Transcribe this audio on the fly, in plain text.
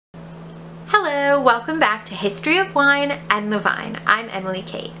Hello, welcome back to History of Wine and the Vine. I'm Emily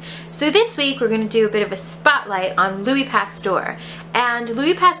Kate. So this week we're going to do a bit of a spotlight on Louis Pasteur. And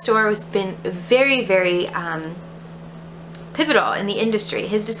Louis Pasteur has been very pivotal in the industry.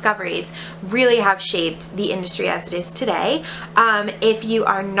 His discoveries really have shaped the industry as it is today. If you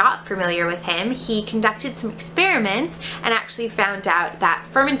are not familiar with him, he conducted some experiments and actually found out that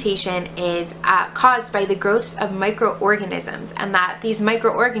fermentation is caused by the growth of microorganisms, and that these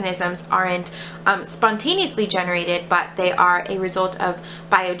microorganisms aren't spontaneously generated, but they are a result of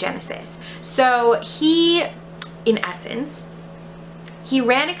biogenesis. So he, in essence, he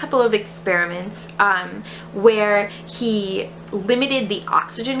ran a couple of experiments where he limited the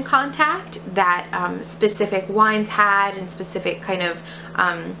oxygen contact that specific wines had and specific kind of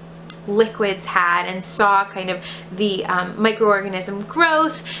liquids had, and saw kind of the microorganism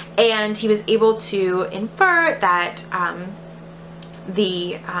growth, and he was able to infer that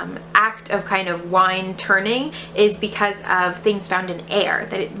the act of kind of wine turning is because of things found in air,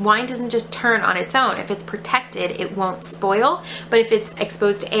 that wine doesn't just turn on its own. If it's protected, it won't spoil, but if it's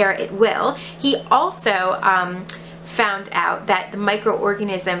exposed to air, it will. He also found out that the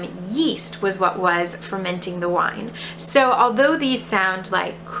microorganism yeast was what was fermenting the wine. So although these sound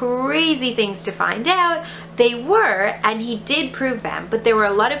like crazy things to find out, they were, and he did prove them, but there were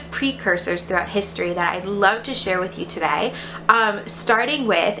a lot of precursors throughout history that I'd love to share with you today. Starting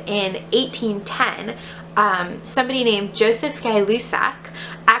with, in 1810, somebody named Joseph Gay-Lussac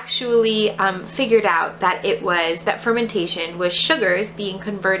actually figured out that that fermentation was sugars being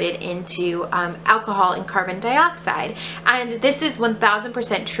converted into alcohol and carbon dioxide, and this is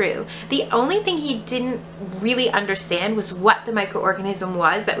 1000% true. The only thing he didn't really understand was what the microorganism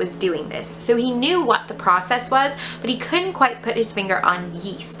was that was doing this. So he knew what the process was, but he couldn't quite put his finger on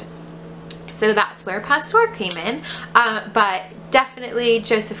yeast. So that's where Pasteur came in, but definitely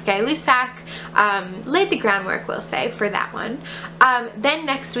Joseph Gay-Lussac laid the groundwork, we'll say, for that one. Then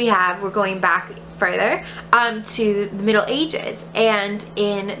next we're going back further to the Middle Ages, and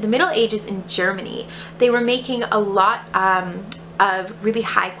in the Middle Ages in Germany, they were making a lot of really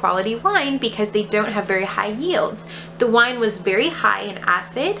high quality wine because they don't have very high yields. The wine was very high in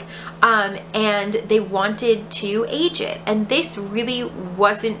acid, and they wanted to age it, and this really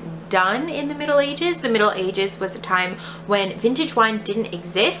wasn't done in the Middle Ages. The Middle Ages was a time when vintage wine didn't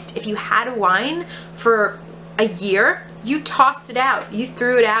exist. If you had a wine for a year, you tossed it out, you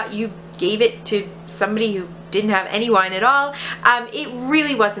threw it out, you gave it to somebody who didn't have any wine at all. It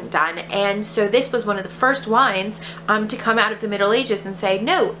really wasn't done, and so this was one of the first wines to come out of the Middle Ages and say,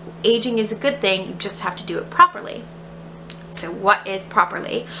 no, aging is a good thing, you just have to do it properly. So what is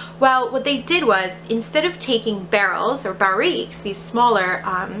properly? Well, what they did was, instead of taking barrels or barriques, these smaller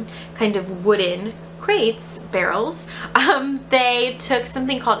kind of wooden crates, barrels, they took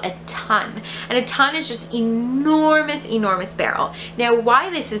something called a tun, and a tun is just enormous barrel. Now why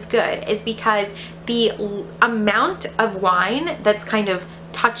this is good is because the amount of wine that's kind of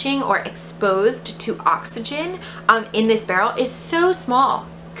touching or exposed to oxygen in this barrel is so small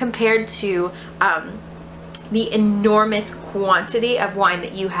compared to the enormous quantity of wine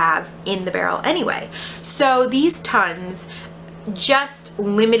that you have in the barrel anyway. So these tons just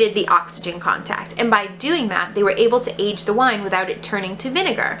limited the oxygen contact, and by doing that they were able to age the wine without it turning to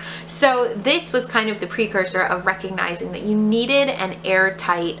vinegar. So this was kind of the precursor of recognizing that you needed an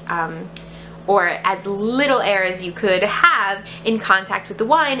airtight or as little air as you could have in contact with the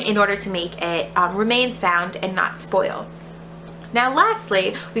wine in order to make it remain sound and not spoil. Now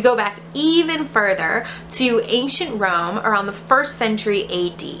lastly, we go back even further to ancient Rome around the 1st century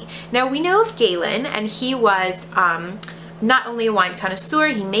AD. Now we know of Galen, and he was not only a wine connoisseur,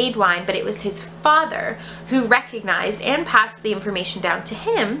 he made wine, but it was his father who recognized and passed the information down to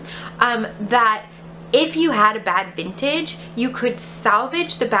him that if you had a bad vintage, you could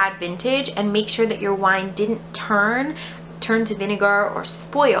salvage the bad vintage and make sure that your wine didn't turn to vinegar or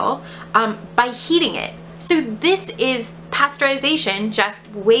spoil by heating it. So this is pasteurization just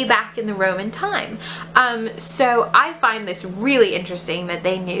way back in the Roman time. So I find this really interesting that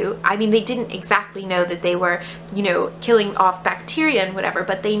they knew. I mean, they didn't exactly know that they were, you know, killing off bacteria and whatever,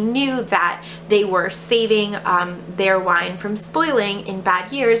 but they knew that they were saving their wine from spoiling in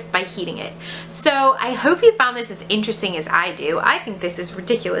bad years by heating it. So I hope you found this as interesting as I do. I think this is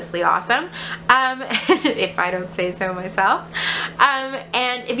ridiculously awesome, if I don't say so myself.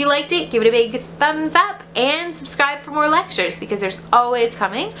 And if you liked it, give it a big thumbs up and subscribe for more lectures, because there's always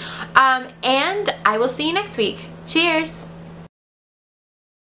coming. And I will see you next week. Cheers!